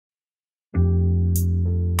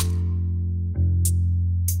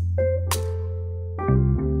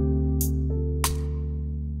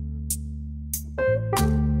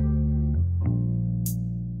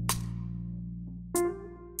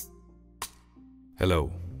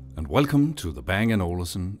Hello, and welcome to the Bang and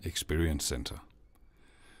Olufsen Experience Center.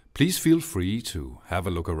 Please feel free to have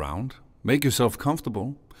a look around, make yourself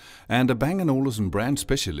comfortable, and a Bang and Olufsen brand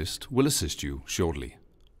specialist will assist you shortly.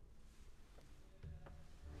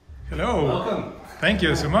 Hello. Welcome. Thank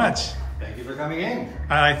you so much. Thank you for coming in.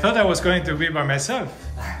 I thought I was going to be by myself.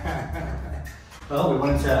 Well, we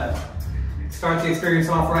wanted to start the experience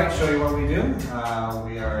off right, show you what we do.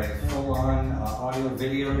 We are a full-on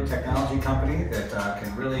audio-video technology company that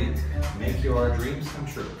can really make your dreams come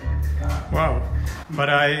true. Wow.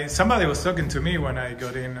 But somebody was talking to me when I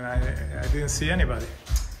got in and I didn't see anybody.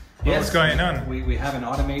 What's going on? We have an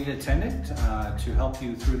automated attendant to help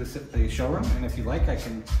you through the showroom, and if you like, I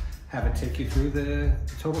can have it take you through the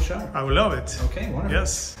total show. I would love it. Okay, wonderful.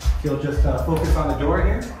 Yes. If you'll just focus on the door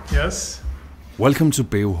here. Yes. Welcome to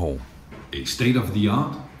BeoHome, a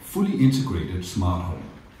state-of-the-art, fully integrated smart home,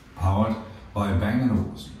 powered by Bang and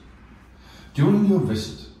Olufsen. During your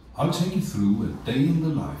visit, I'll take you through a day in the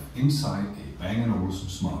life inside a Bang and Olufsen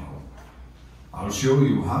smart home. I'll show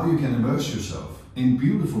you how you can immerse yourself in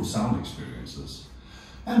beautiful sound experiences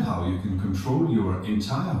and how you can control your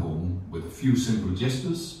entire home with a few simple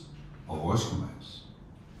gestures or voice commands.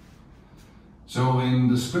 So in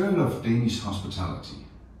the spirit of Danish hospitality,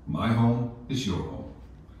 my home is your home.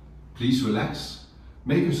 Please relax,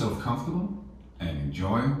 make yourself comfortable, and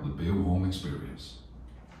enjoy the BeoHome experience.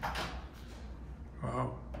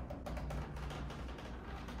 Wow.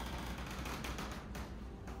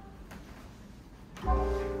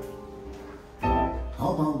 How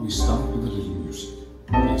about we start with a little music?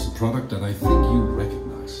 It's a product that I think you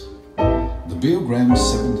recognize. The BeoGram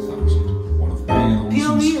 7000, one of Bang &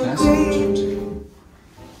 Olufsen's classic turntables.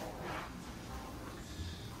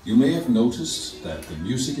 You may have noticed that the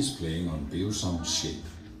music is playing on BeoSound Shape,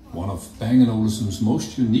 one of Bang & Olufsen's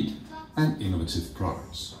most unique and innovative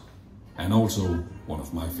products, and also one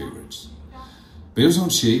of my favorites.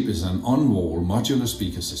 BeoSound Shape is an on-wall modular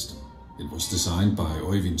speaker system. It was designed by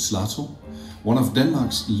Øyvind Slåtto, one of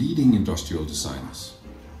Denmark's leading industrial designers.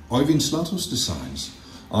 Øyvind Slåtto's designs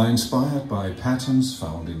are inspired by patterns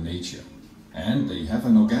found in nature, and they have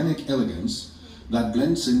an organic elegance that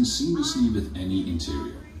blends in seamlessly with any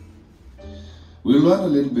interior. We'll learn a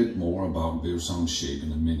little bit more about BeoSound Shape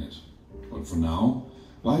in a minute, but for now,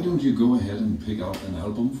 why don't you go ahead and pick out an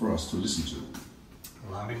album for us to listen to?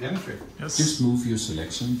 Allow me to demonstrate. Yes. Just move your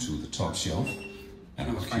selection to the top shelf and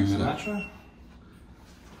I'll Frank cue it up. Sinatra.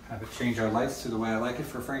 Have it change our lights to the way I like it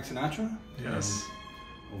for Frank Sinatra. Yes.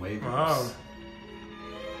 And away it goes. Wow.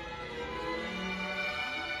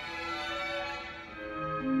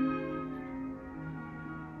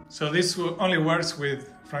 So this only works with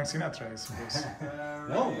Frank Sinatra, I suppose.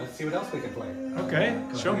 No, let's see what else we can play. Okay,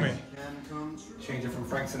 show me. Change it from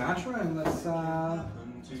Frank Sinatra and let's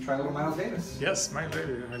try a little Miles Davis. Yes, Miles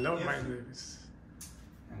Davis. I love Miles Davis.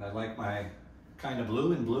 And I like my kind of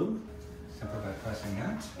blue in blue. Simply by pressing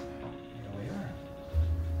that. Here we are.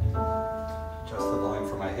 Adjust the volume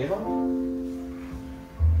for my halo.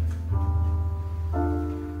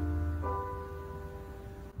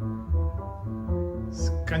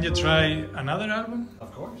 Can you try another album?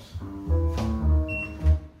 Of course.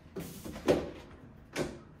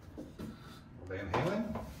 Van Halen.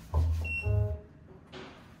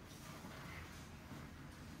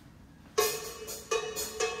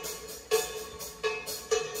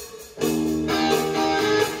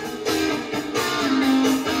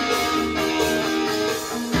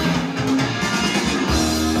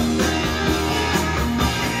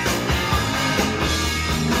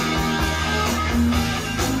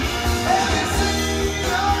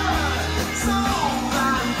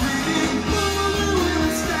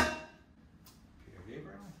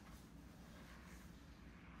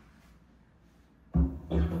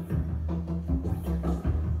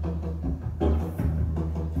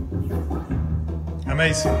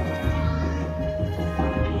 Amazing.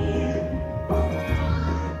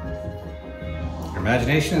 Your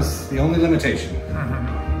imagination is the only limitation.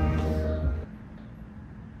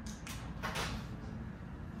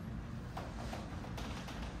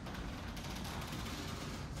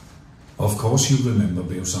 Of course you remember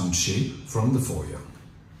BeoSound Shape from the foyer,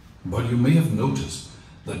 but you may have noticed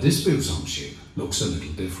that this BeoSound Shape looks a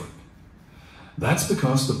little different. That's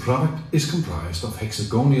because the product is comprised of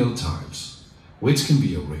hexagonal tiles, which can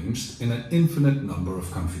be arranged in an infinite number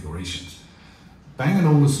of configurations. Bang &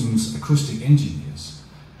 Olufsen's acoustic engineers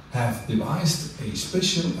have devised a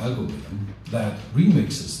special algorithm that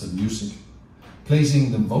remixes the music,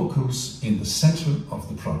 placing the vocals in the center of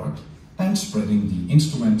the product and spreading the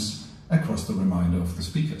instruments across the remainder of the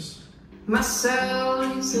speakers. My soul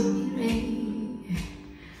is weary.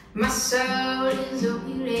 My soul is a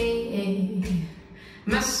weary.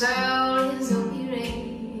 My soul is a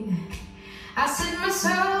weary. I said my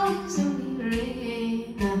soul is a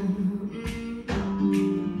weary.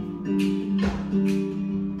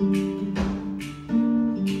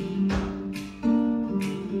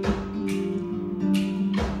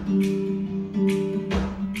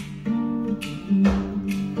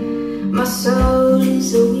 My soul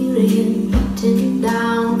is a weary and beaten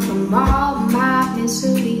down from all my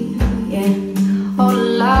misery. Yeah, oh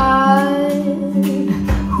Lord,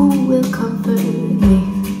 who will comfort me?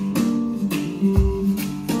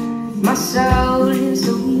 My soul is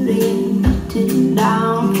a weary and beaten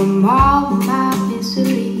down from all my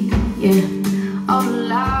misery. Yeah, oh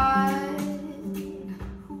Lord,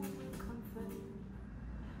 who will comfort me?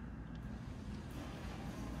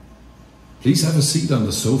 Please have a seat on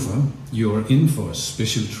the sofa. You are in for a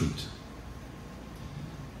special treat.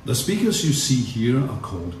 The speakers you see here are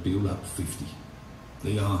called BeoLab 50.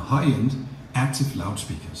 They are high-end active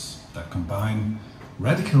loudspeakers that combine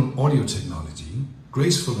radical audio technology,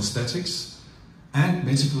 graceful aesthetics, and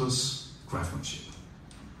meticulous craftsmanship.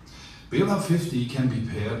 BeoLab 50 can be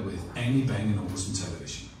paired with any Bang and Olufsen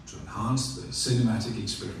television to enhance the cinematic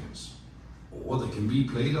experience, or they can be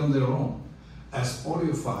played on their own as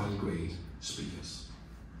audiophile-grade speakers.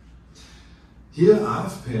 Here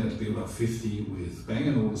I've paired BeoLab 50 with Bang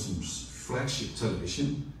 & Olufsen's flagship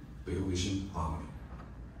television, BeoVision Harmony.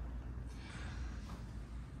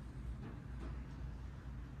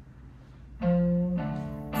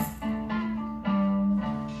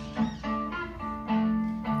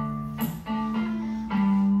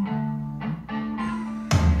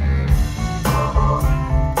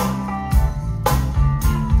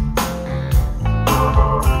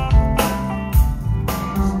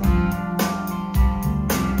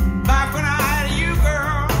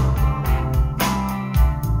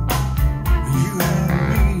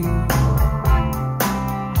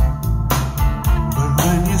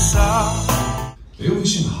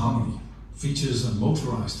 BeoVision Harmony features a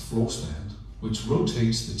motorized floor stand which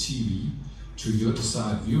rotates the TV to your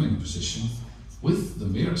desired viewing position with the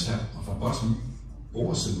mere tap of a button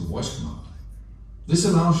or a simple voice command. This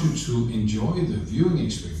allows you to enjoy the viewing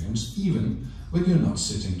experience even when you're not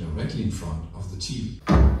sitting directly in front of the TV.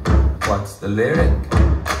 What's the lyric?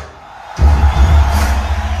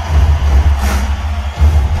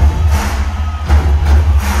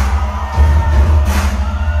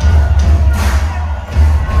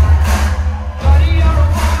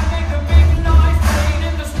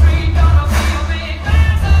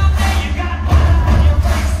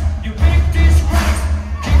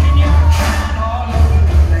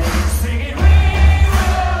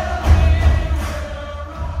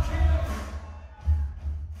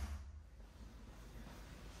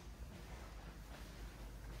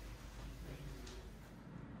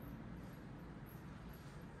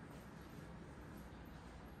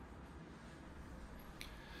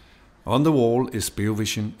 On the wall is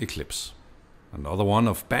BeoVision Eclipse, another one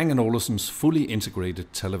of Bang & Olufsen's fully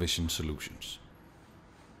integrated television solutions.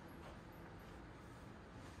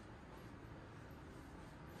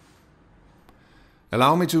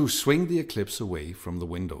 Allow me to swing the Eclipse away from the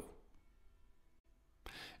window.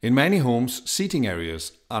 In many homes, seating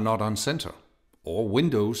areas are not on center, or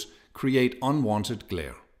windows create unwanted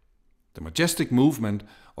glare. The majestic movement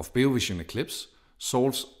of BeoVision Eclipse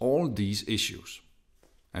solves all these issues.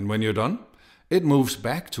 And when you're done, it moves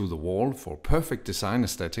back to the wall for perfect design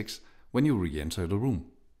aesthetics when you re-enter the room.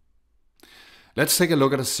 Let's take a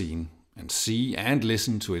look at a scene and see and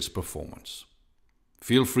listen to its performance.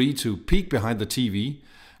 Feel free to peek behind the TV,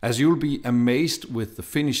 as you'll be amazed with the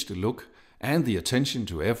finished look and the attention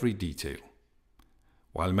to every detail.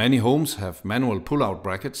 While many homes have manual pull-out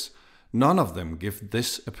brackets, none of them give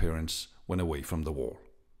this appearance when away from the wall.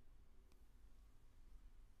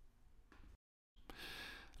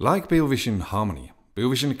 Like BeoVision Harmony,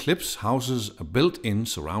 BeoVision Eclipse houses a built-in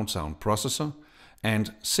surround sound processor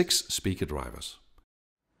and 6 speaker drivers.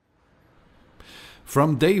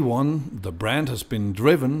 From day one, the brand has been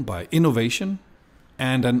driven by innovation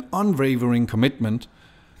and an unwavering commitment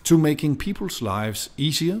to making people's lives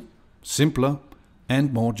easier, simpler,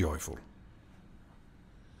 and more joyful.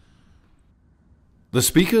 The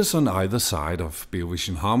speakers on either side of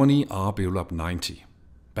BeoVision Harmony are BeoLab 90,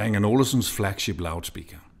 Bang & Olufsen's flagship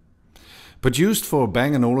loudspeaker. Produced for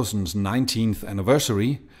Bang & Olufsen's 19th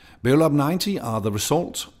anniversary, BeoLab 90 are the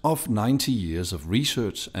result of 90 years of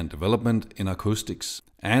research and development in acoustics,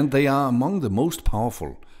 and they are among the most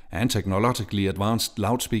powerful and technologically advanced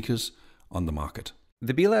loudspeakers on the market.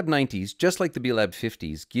 The BeoLab 90s, just like the BeoLab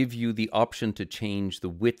 50s, give you the option to change the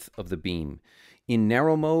width of the beam. In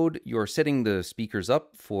narrow mode, you're setting the speakers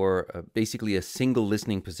up for basically a single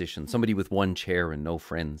listening position, somebody with one chair and no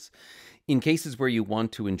friends. In cases where you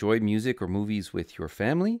want to enjoy music or movies with your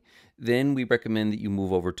family, then we recommend that you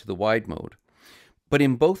move over to the wide mode. But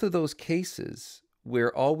in both of those cases,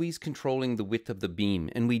 we're always controlling the width of the beam,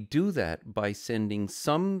 and we do that by sending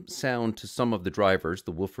some sound to some of the drivers,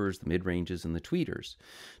 the woofers, the mid-ranges, and the tweeters,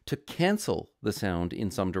 to cancel the sound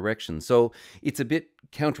in some direction. So it's a bit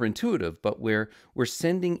counterintuitive, but we're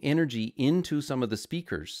sending energy into some of the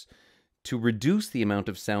speakers to reduce the amount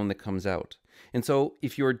of sound that comes out. And so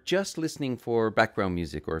if you're just listening for background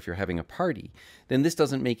music, or if you're having a party, then this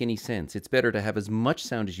doesn't make any sense. It's better to have as much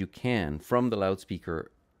sound as you can from the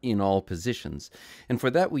loudspeaker in all positions. And for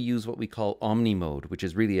that, we use what we call omni mode, which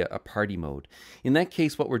is really a party mode. In that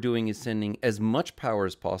case, what we're doing is sending as much power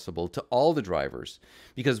as possible to all the drivers,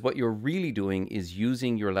 because what you're really doing is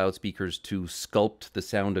using your loudspeakers to sculpt the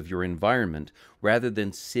sound of your environment rather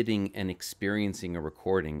than sitting and experiencing a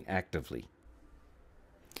recording actively.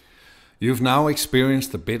 You've now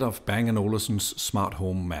experienced a bit of Bang & Olufsen's smart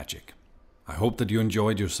home magic. I hope that you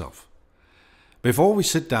enjoyed yourself. Before we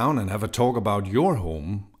sit down and have a talk about your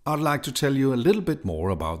home, I'd like to tell you a little bit more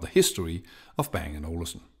about the history of Bang &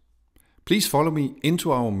 Olufsen. Please follow me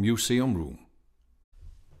into our museum room.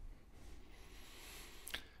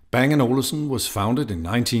 Bang & Olufsen was founded in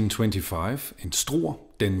 1925 in Struer,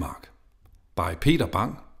 Denmark, by Peter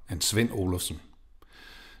Bang and Svend Olufsen,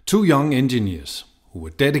 two young engineers who were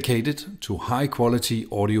dedicated to high-quality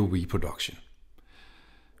audio reproduction.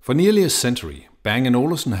 For nearly a century, Bang &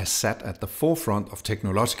 Olufsen has sat at the forefront of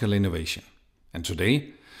technological innovation, and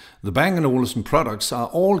today, the Bang & Olufsen products are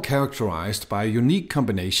all characterized by a unique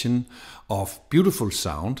combination of beautiful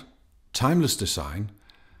sound, timeless design,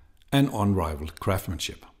 and unrivaled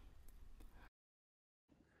craftsmanship.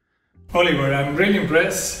 Oliver, I'm really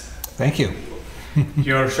impressed. Thank you.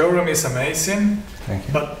 Your showroom is amazing. Thank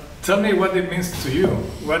you. But tell me what it means to you.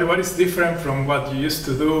 What is different from what you used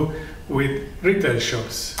to do with retail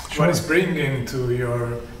shops? Sure. What is bringing to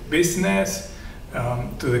your business,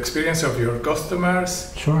 to the experience of your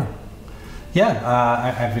customers? Sure.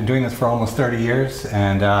 Yeah, I've been doing this for almost 30 years,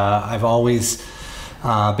 and I've always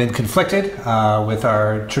been conflicted with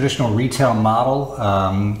our traditional retail model.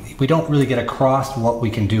 We don't really get across what we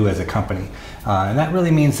can do as a company. And that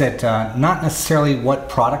really means that not necessarily what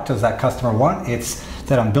product does that customer want, it's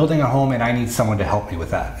that I'm building a home and I need someone to help me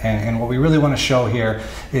with that. And what we really want to show here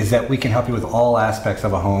is that we can help you with all aspects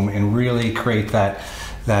of a home and really create that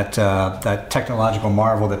technological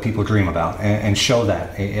marvel that people dream about, and show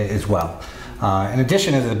that as well. In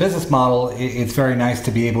addition, as a business model, it's very nice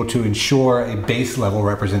to be able to ensure a base level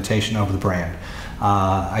representation of the brand.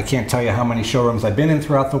 I can't tell you how many showrooms I've been in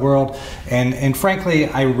throughout the world, and frankly,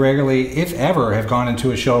 I rarely, if ever, have gone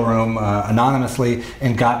into a showroom anonymously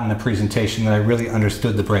and gotten a presentation that I really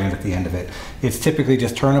understood the brand at the end of it. It's typically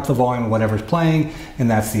just turn up the volume of whatever's playing, and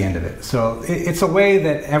that's the end of it. So it's a way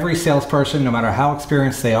that every salesperson, no matter how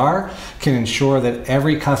experienced they are, can ensure that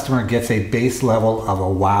every customer gets a base level of a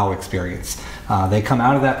wow experience. They come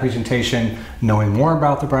out of that presentation knowing more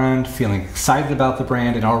about the brand, feeling excited about the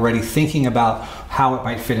brand, and already thinking about how it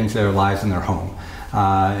might fit into their lives and their home.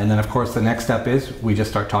 And then of course the next step is we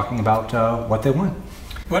just start talking about what they want.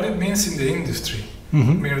 What it means in the industry.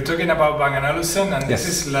 Mm-hmm. We're talking about Bang & Olufsen, and Yes.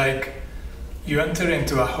 this is like you enter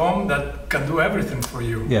into a home that can do everything for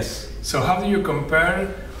you. Yes. So how do you compare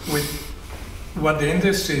with what the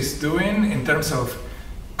industry is doing in terms of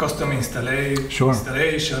custom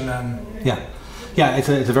installation and... Yeah, it's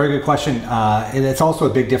a very good question. And it's also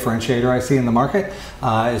a big differentiator I see in the market.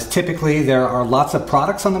 Is typically there are lots of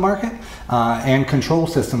products on the market and control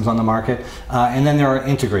systems on the market, and then there are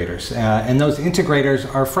integrators. And those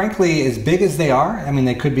integrators are frankly as big as they are. I mean,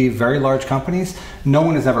 they could be very large companies. No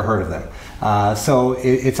one has ever heard of them. So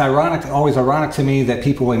it's ironic, always ironic to me that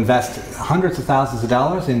people invest hundreds of thousands of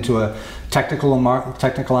dollars into a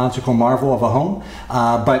technological marvel of a home,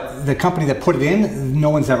 but the company that put it in, no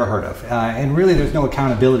one's ever heard of. And really there's no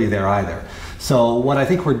accountability there either. So what I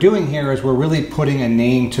think we're doing here is we're really putting a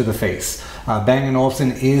name to the face. Bang &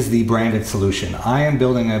 Olufsen is the branded solution. I am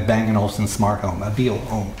building a Bang & Olufsen smart home, a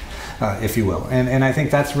BeoHome, if you will. And I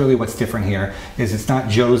think that's really what's different here, is it's not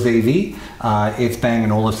Joe's AV, it's Bang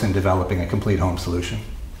 & Olufsen developing a complete home solution.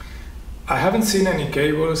 I haven't seen any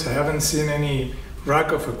cables, I haven't seen any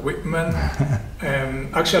rack of equipment.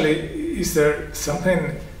 Actually, is there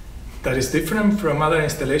something that is different from other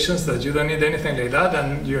installations, that you don't need anything like that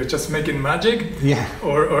and you're just making magic? Yeah.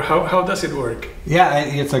 Or how does it work? Yeah,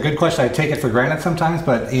 it's a good question. I take it for granted sometimes,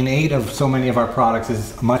 but innate of so many of our products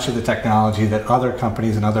is much of the technology that other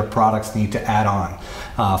companies and other products need to add on.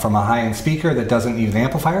 from a high-end speaker that doesn't need an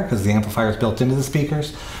amplifier because the amplifier is built into the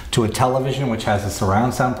speakers, to a television which has a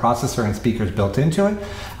surround sound processor and speakers built into it,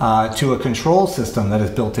 to a control system that is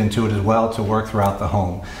built into it as well to work throughout the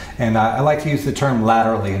home. And I like to use the term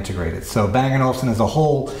laterally integrated. So Bang & Olufsen as a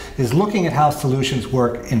whole is looking at how solutions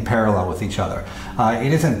work in parallel with each other.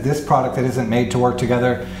 It isn't this product that isn't made to work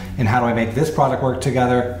together, and how do I make this product work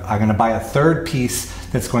together? I'm going to buy a third piece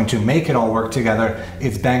that's going to make it all work together.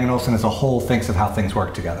 It's Bang & Olufsen as a whole thinks of how things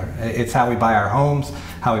work together. It's how we buy our homes,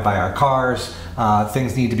 how we buy our cars.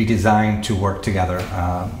 Things need to be designed to work together,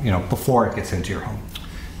 before it gets into your home.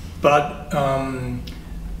 But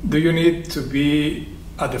do you need to be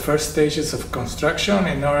at the first stages of construction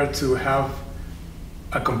in order to have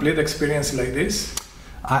a complete experience like this?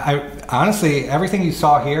 I honestly, everything you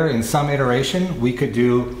saw here in some iteration, we could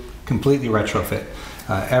do completely retrofit.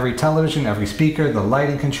 Every television, every speaker, the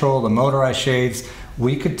lighting control, the motorized shades,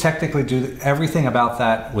 we could technically do everything about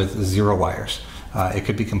that with 0 wires. It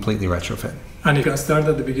could be completely retrofit. And you can start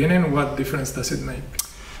at the beginning. What difference does it make?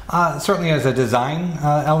 Certainly as a design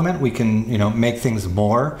element, we can make things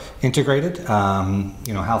more integrated,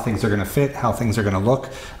 how things are going to fit, how things are going to look.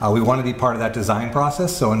 We want to be part of that design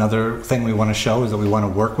process. So another thing we want to show is that we want to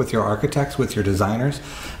work with your architects, with your designers,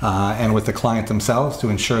 and with the client themselves to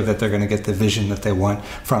ensure that they're going to get the vision that they want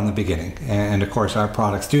from the beginning. And of course our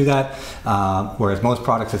products do that, whereas most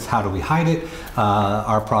products it's how do we hide it.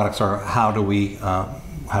 Our products are how do we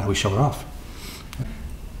show it off.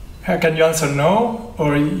 Can you answer no,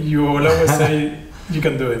 or you will always say you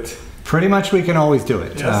can do it? Pretty much we can always do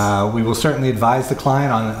it. Yes. We will certainly advise the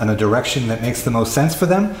client on a direction that makes the most sense for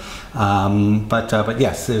them. But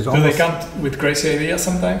yes, there's almost... Do they come with crazy ideas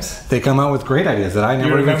sometimes? They come out with great ideas that I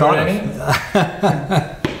never even thought of.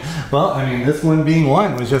 Well, I mean, this one being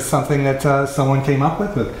one was just something that someone came up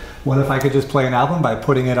with. What if I could just play an album by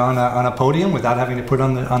putting it on a podium without having to put it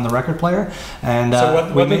on the record player? And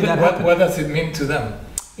so what does it mean to them?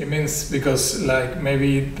 It means because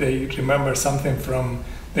maybe they remember something from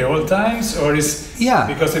the old times, or is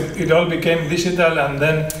because it all became digital and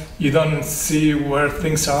then you don't see where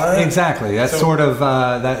things are. Exactly. That's sort of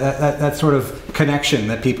that sort of connection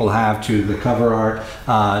that people have to the cover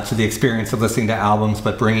art, to the experience of listening to albums,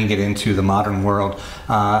 but bringing it into the modern world.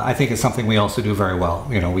 I think it's something we also do very well.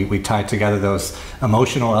 We tie together those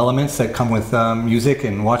emotional elements that come with music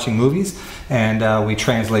and watching movies, and we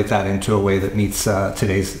translate that into a way that meets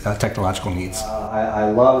today's technological needs.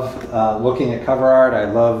 I love looking at cover art. I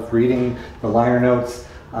love reading the liner notes.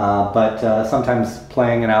 But sometimes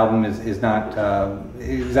playing an album is not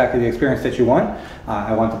exactly the experience that you want.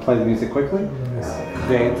 I want to play the music quickly.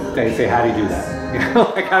 They say, how do you do that?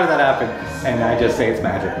 How did that happen? And I just say it's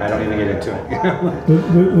magic. I don't even get into it.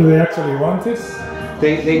 Do they actually want it?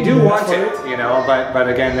 They do want it, but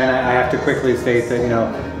again, then I have to quickly state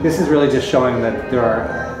that, this is really just showing that there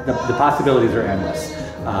are, the possibilities are endless.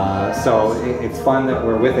 So it's fun that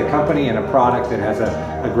we're with a company and a product that has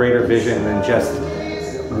a greater vision than just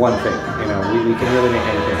one thing. We can really make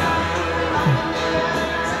anything happen.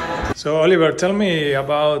 So Oliver, tell me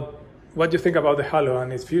about what you think about the Halo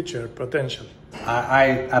and its future potential.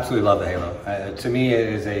 I absolutely love the Halo. To me, it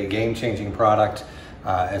is a game-changing product.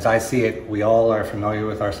 As I see it, we all are familiar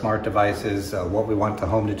with our smart devices, what we want the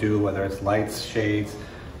home to do, whether it's lights, shades,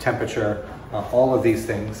 temperature, all of these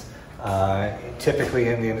things. Typically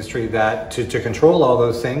in the industry, that to control all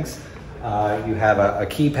those things, you have a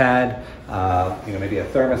keypad, maybe a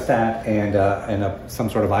thermostat, and some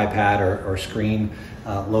sort of iPad or screen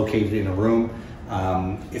located in a room.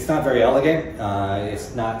 It's not very elegant.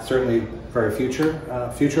 It's not certainly very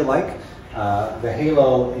future-like. The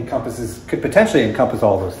Halo could potentially encompass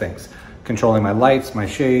all those things, controlling my lights, my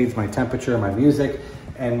shades, my temperature, my music.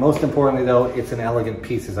 And most importantly, though, it's an elegant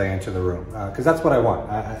piece as I enter the room, because that's what I want.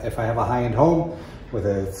 If I have a high-end home with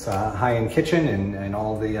its high-end kitchen and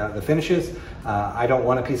all the finishes, I don't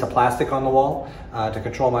want a piece of plastic on the wall to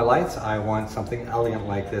control my lights. I want something elegant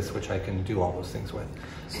like this, which I can do all those things with.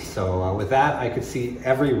 So with that, I could see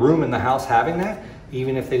every room in the house having that.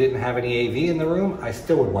 Even if they didn't have any AV in the room, I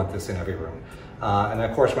still would want this in every room. And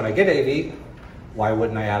of course, when I get AV, why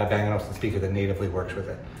wouldn't I add a Bang & Olufsen speaker that natively works with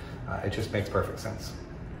it? It just makes perfect sense.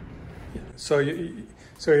 So you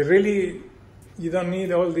don't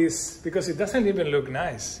need all this, because it doesn't even look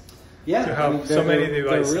nice. Yeah, to have so many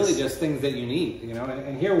devices. They're really just things that you need,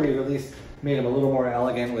 And here we've at least made them a little more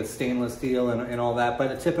elegant with stainless steel and all that.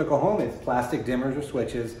 But a typical home is plastic dimmers or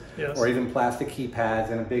switches, or even plastic keypads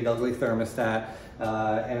and a big ugly thermostat.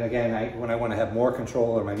 And again, when I want to have more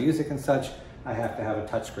control over my music and such, I have to have a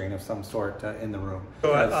touchscreen of some sort in the room.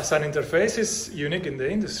 So as an interface, it's unique in the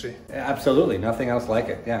industry. Absolutely, nothing else like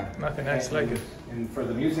it, yeah. Nothing else like it. And for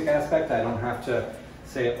the music aspect, I don't have to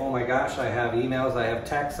say, oh my gosh, I have emails, I have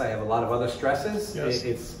texts, I have a lot of other stresses. Yes.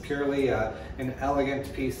 It's purely an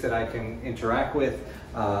elegant piece that I can interact with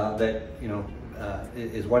that, you know,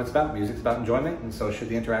 is what it's about. Music's about enjoyment, and so should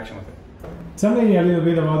the interaction with it. Tell me a little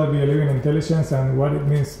bit about the BeoLiving Intelligence and what it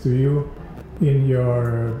means to you in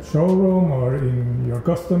your showroom or in your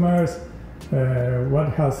customers. What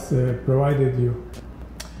has provided you?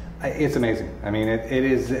 It's amazing. I mean, it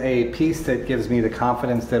is a piece that gives me the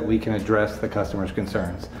confidence that we can address the customer's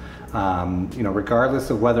concerns. You know,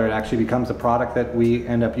 regardless of whether it actually becomes a product that we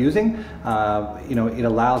end up using, you know, it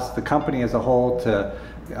allows the company as a whole to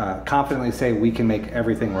confidently say we can make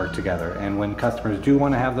everything work together. And when customers do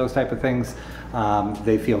want to have those type of things,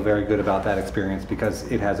 they feel very good about that experience because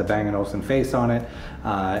it has a Bang & Olufsen face on it,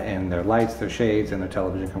 and their lights, their shades, and their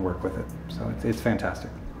television can work with it. So it's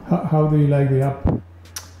fantastic. How do you like the app?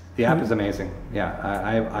 The app is amazing. Yeah,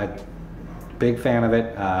 I'm big fan of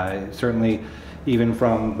it. Certainly, even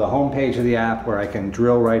from the home page of the app where I can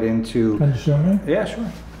drill right into. Can you show me? Yeah,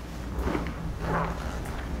 sure.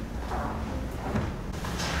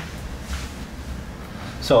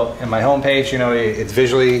 So in my home page, you know, it's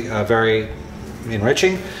visually very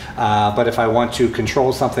enriching. But if I want to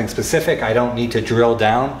control something specific, I don't need to drill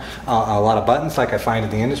down a lot of buttons like I find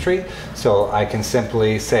in the industry. So I can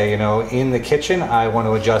simply say, you know, in the kitchen, I want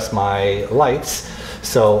to adjust my lights.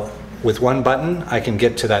 So with one button, I can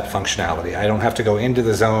get to that functionality. I don't have to go into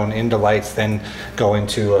the zone, into lights, then go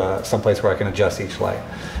into someplace where I can adjust each light.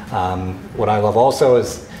 What I love also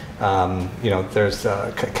is, you know, there's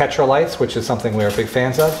catcher lights, which is something we're big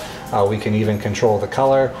fans of. We can even control the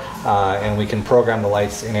color, and we can program the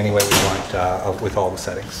lights in any way we want with all the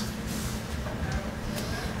settings.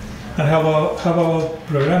 And how about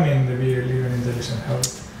programming the BeoLiving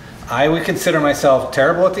Intelligence? I would consider myself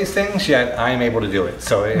terrible at these things, yet I am able to do it.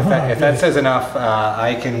 So if that says enough,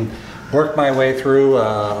 I can work my way through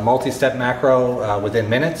a multi-step macro within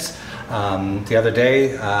minutes. The other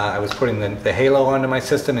day, I was putting the halo onto my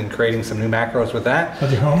system and creating some new macros with that. At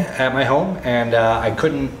your home? At my home, and I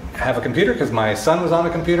couldn't have a computer because my son was on a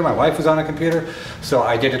computer, my wife was on a computer, so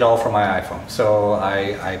I did it all from my iPhone. So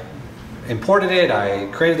I imported it, I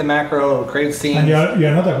created the macro, created scenes. And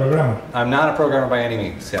you're not a programmer? I'm not a programmer by any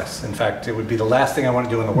means, yes. In fact, it would be the last thing I want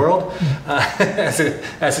to do in the world as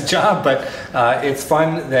a job, but it's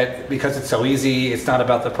fun that because it's so easy, it's not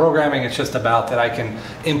about the programming, it's just about that I can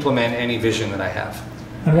implement any vision that I have.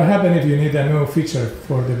 And what happens if you need a new feature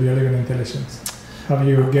for the BeoLiving Intelligence? Have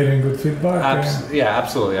you getting good feedback? Yeah,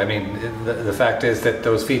 absolutely. I mean, the fact is that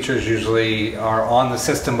those features usually are on the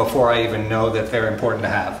system before I even know that they're important to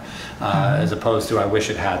have, as opposed to I wish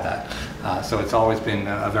it had that. So it's always been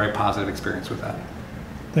a very positive experience with that.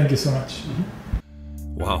 Thank you so much.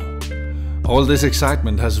 Wow. All this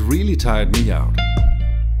excitement has really tired me out.